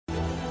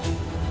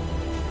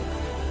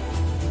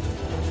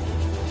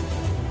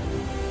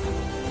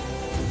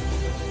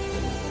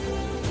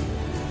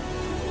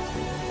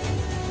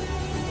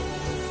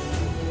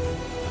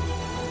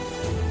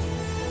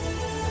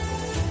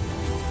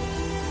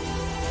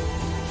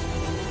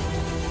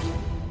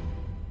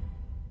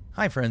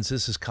Hi, friends.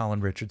 This is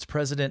Colin Richards,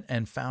 president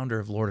and founder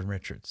of Lord &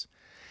 Richards.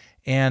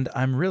 And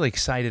I'm really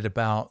excited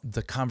about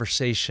the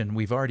conversation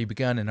we've already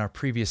begun in our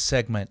previous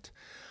segment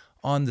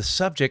on the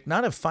subject,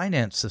 not of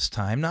finance this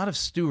time, not of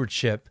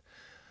stewardship,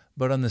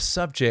 but on the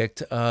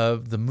subject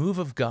of the move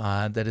of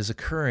God that is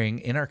occurring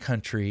in our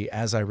country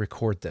as I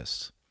record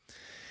this.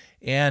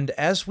 And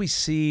as we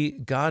see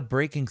God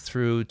breaking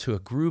through to a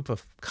group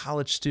of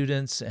college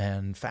students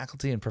and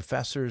faculty and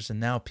professors, and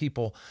now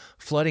people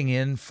flooding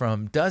in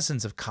from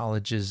dozens of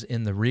colleges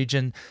in the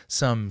region,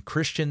 some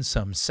Christian,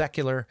 some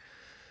secular,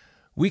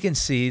 we can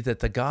see that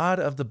the God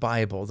of the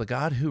Bible, the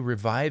God who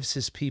revives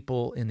his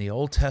people in the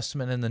Old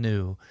Testament and the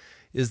New,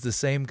 is the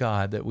same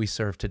God that we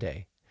serve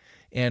today.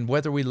 And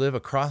whether we live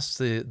across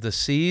the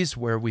seas,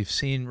 where we've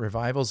seen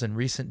revivals in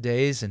recent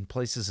days in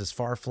places as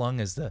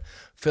far-flung as the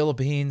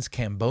Philippines,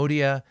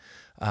 Cambodia,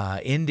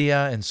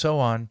 India, and so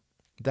on,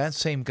 that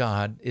same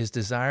God is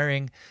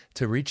desiring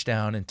to reach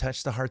down and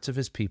touch the hearts of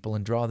his people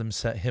and draw them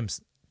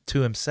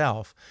to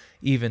himself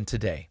even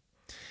today.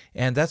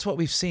 And that's what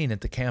we've seen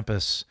at the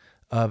campus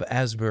of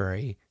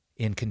Asbury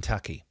in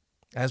Kentucky.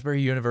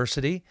 Asbury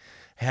University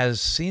has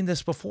seen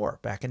this before,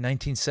 back in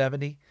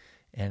 1970,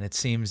 and it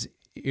seems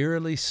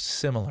eerily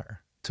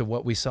similar to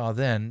what we saw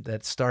then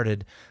that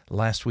started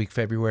last week,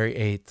 February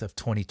 8th of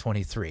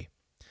 2023.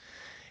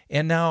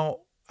 And now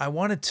I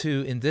wanted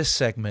to, in this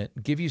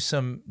segment, give you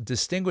some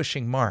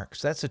distinguishing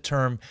marks. That's a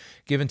term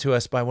given to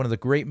us by one of the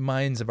great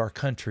minds of our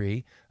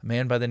country, a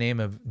man by the name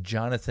of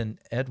Jonathan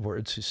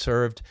Edwards, who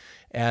served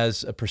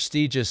as a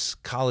prestigious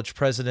college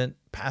president,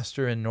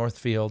 pastor in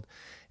Northfield,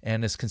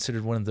 and is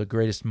considered one of the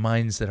greatest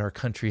minds that our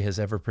country has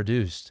ever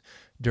produced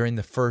during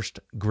the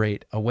First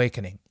Great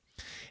Awakening.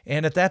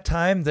 And at that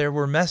time, there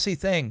were messy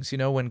things. You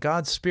know, when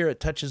God's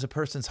Spirit touches a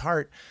person's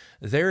heart,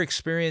 their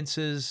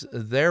experiences,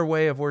 their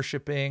way of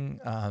worshiping,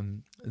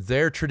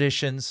 their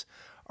traditions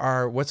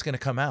are what's going to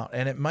come out.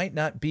 And it might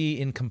not be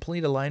in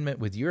complete alignment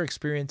with your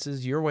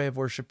experiences, your way of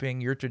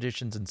worshiping, your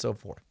traditions, and so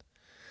forth.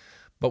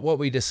 But what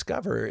we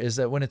discover is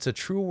that when it's a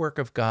true work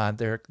of God,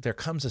 there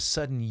comes a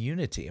sudden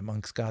unity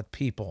amongst God's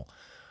people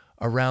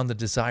around the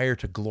desire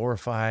to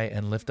glorify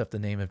and lift up the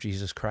name of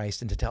Jesus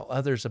Christ and to tell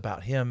others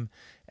about him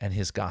and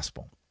his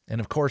gospel. And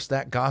of course,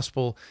 that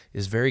gospel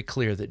is very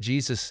clear that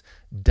Jesus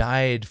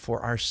died for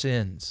our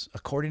sins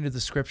according to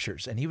the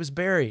scriptures, and he was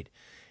buried,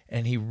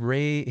 and he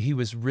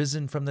was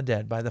risen from the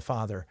dead by the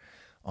Father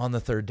on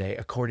the third day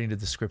according to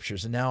the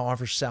scriptures, and now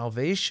offers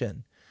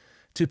salvation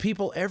to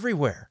people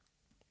everywhere,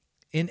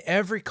 in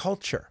every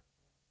culture,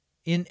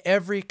 in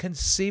every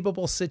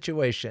conceivable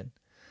situation.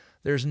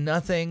 There's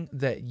nothing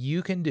that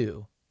you can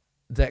do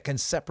that can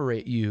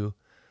separate you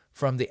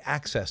from the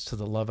access to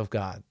the love of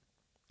God.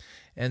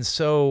 And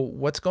so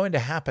what's going to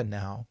happen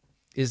now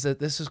is that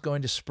this is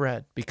going to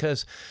spread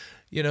because,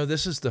 you know,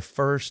 this is the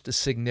first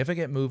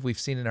significant move we've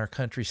seen in our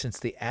country since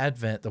the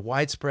advent, the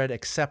widespread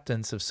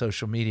acceptance of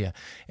social media.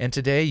 And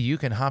today you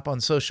can hop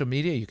on social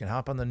media, you can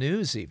hop on the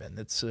news even.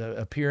 It's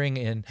appearing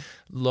in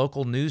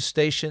local news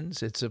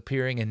stations. It's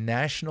appearing in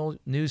national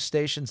news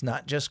stations,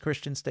 not just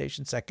Christian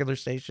stations, secular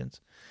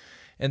stations.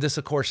 And this,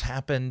 of course,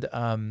 happened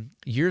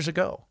years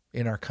ago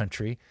in our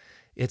country.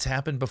 It's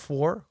happened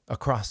before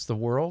across the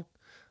world.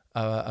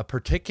 A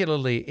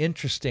particularly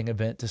interesting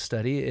event to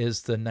study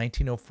is the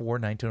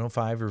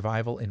 1904-1905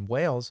 revival in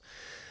Wales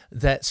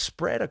that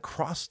spread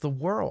across the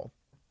world.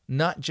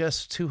 Not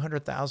just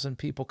 200,000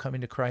 people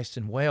coming to Christ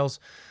in Wales,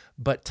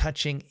 but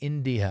touching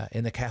India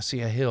in the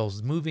Cassia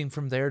Hills, moving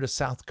from there to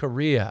South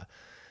Korea.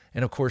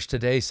 And of course,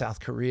 today, South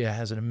Korea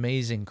has an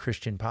amazing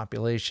Christian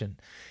population.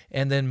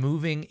 And then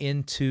moving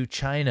into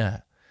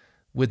China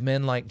with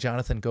men like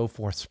Jonathan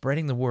Goforth,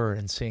 spreading the word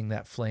and seeing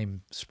that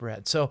flame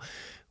spread. So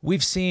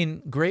we've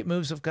seen great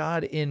moves of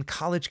God in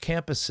college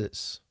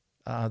campuses.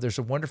 There's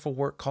a wonderful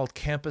work called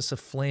Campus of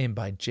Flame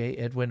by J.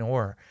 Edwin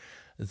Orr,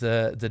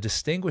 the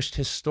distinguished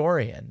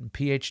historian,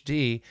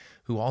 PhD,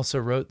 who also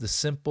wrote the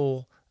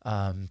simple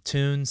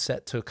tune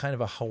set to kind of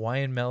a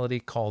Hawaiian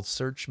melody called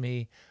Search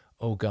Me,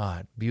 O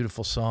God.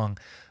 Beautiful song,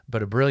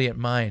 but a brilliant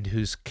mind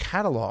who's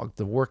cataloged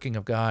the working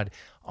of God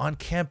on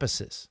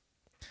campuses.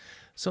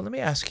 So let me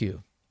ask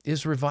you,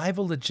 is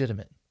revival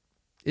legitimate?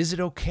 Is it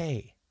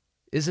okay?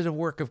 Is it a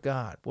work of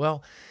God?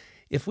 Well,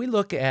 if we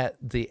look at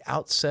the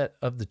outset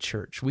of the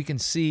church, we can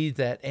see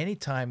that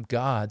anytime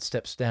God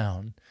steps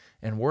down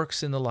and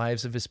works in the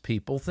lives of his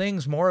people,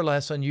 things more or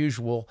less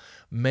unusual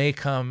may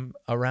come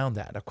around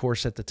that. Of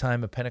course, at the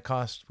time of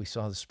Pentecost, we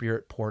saw the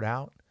Spirit poured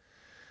out,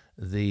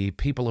 the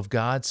people of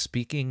God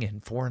speaking in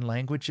foreign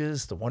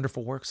languages, the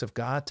wonderful works of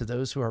God to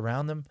those who are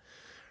around them,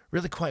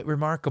 really quite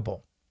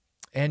remarkable.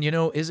 And, you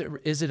know, is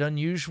it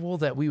unusual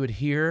that we would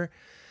hear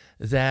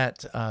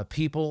that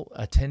people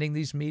attending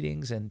these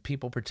meetings and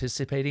people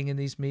participating in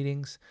these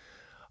meetings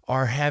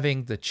are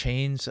having the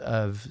chains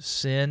of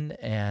sin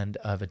and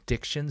of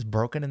addictions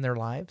broken in their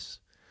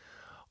lives,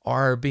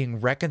 are being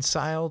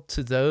reconciled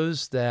to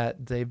those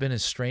that they've been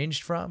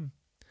estranged from,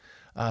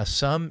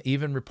 some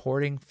even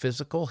reporting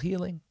physical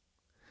healing?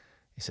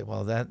 You say,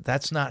 well,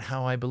 that's not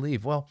how I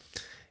believe. Well,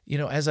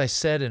 As I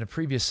said in a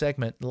previous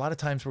segment, a lot of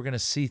times we're going to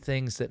see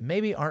things that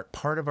maybe aren't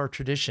part of our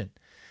tradition,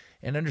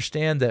 and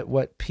understand that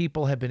what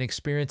people have been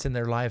experiencing in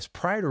their lives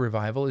prior to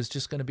revival is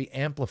just going to be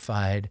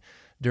amplified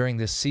during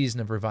this season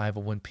of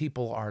revival when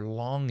people are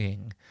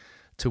longing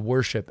to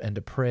worship and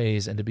to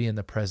praise and to be in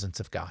the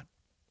presence of God.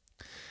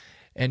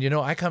 And,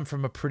 I come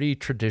from a pretty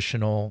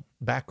traditional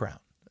background,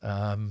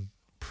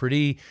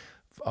 pretty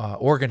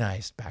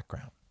organized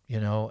background,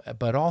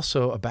 but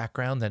also a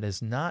background that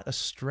is not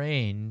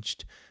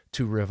estranged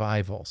to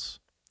revivals.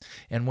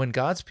 And when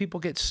God's people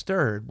get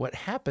stirred, what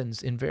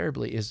happens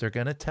invariably is they're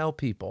going to tell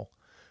people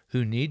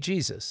who need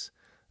Jesus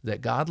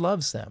that God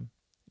loves them,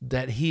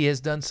 that he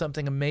has done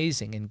something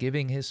amazing in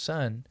giving his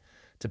son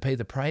to pay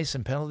the price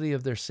and penalty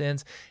of their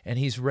sins, and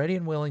he's ready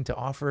and willing to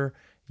offer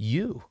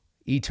you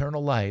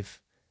eternal life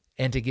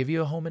and to give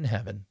you a home in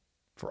heaven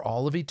for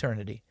all of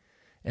eternity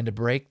and to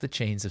break the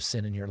chains of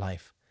sin in your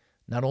life,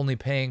 not only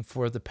paying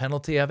for the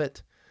penalty of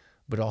it,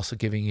 but also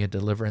giving you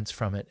deliverance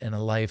from it and a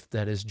life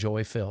that is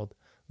joy-filled,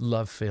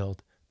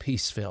 love-filled,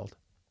 peace-filled.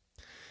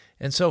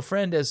 And so,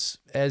 friend, as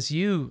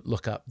you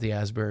look up the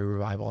Asbury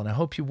revival, and I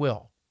hope you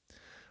will,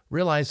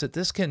 realize that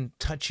this can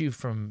touch you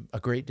from a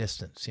great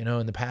distance.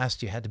 In the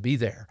past, you had to be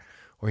there,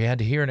 or you had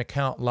to hear an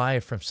account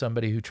live from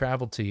somebody who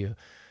traveled to you.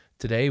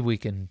 Today, we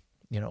can,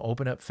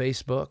 open up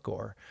Facebook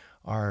or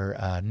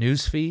our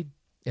news feed,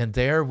 and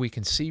there we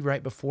can see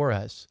right before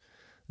us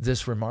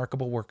this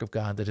remarkable work of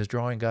God that is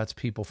drawing God's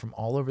people from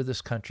all over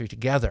this country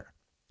together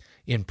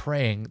in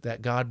praying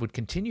that God would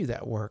continue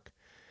that work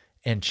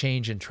and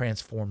change and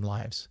transform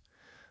lives.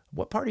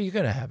 What part are you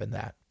going to have in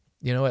that?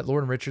 At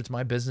Lord & Richards,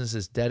 my business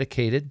is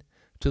dedicated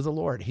to the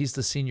Lord. He's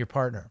the senior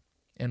partner.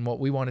 And what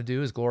we want to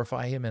do is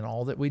glorify him in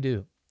all that we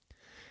do,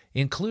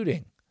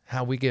 including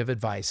how we give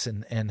advice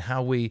and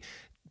how we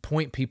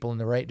point people in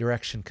the right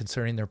direction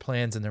concerning their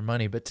plans and their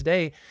money. But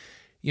today,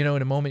 in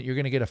a moment, you're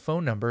going to get a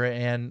phone number,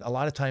 and a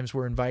lot of times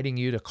we're inviting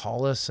you to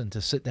call us and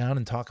to sit down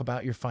and talk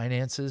about your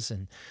finances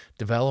and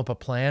develop a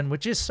plan,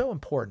 which is so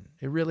important.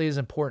 It really is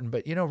important.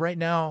 But, right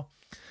now,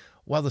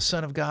 while the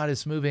Son of God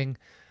is moving,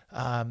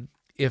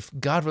 if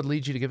God would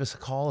lead you to give us a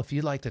call, if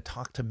you'd like to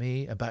talk to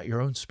me about your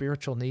own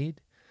spiritual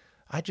need,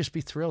 I'd just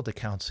be thrilled to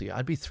counsel you.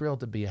 I'd be thrilled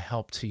to be a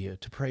help to you,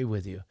 to pray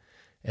with you,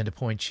 and to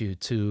point you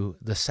to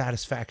the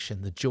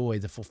satisfaction, the joy,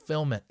 the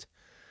fulfillment,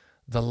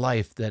 the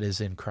life that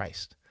is in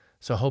Christ.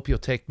 So I hope you'll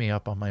take me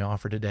up on my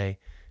offer today,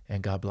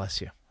 and God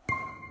bless you.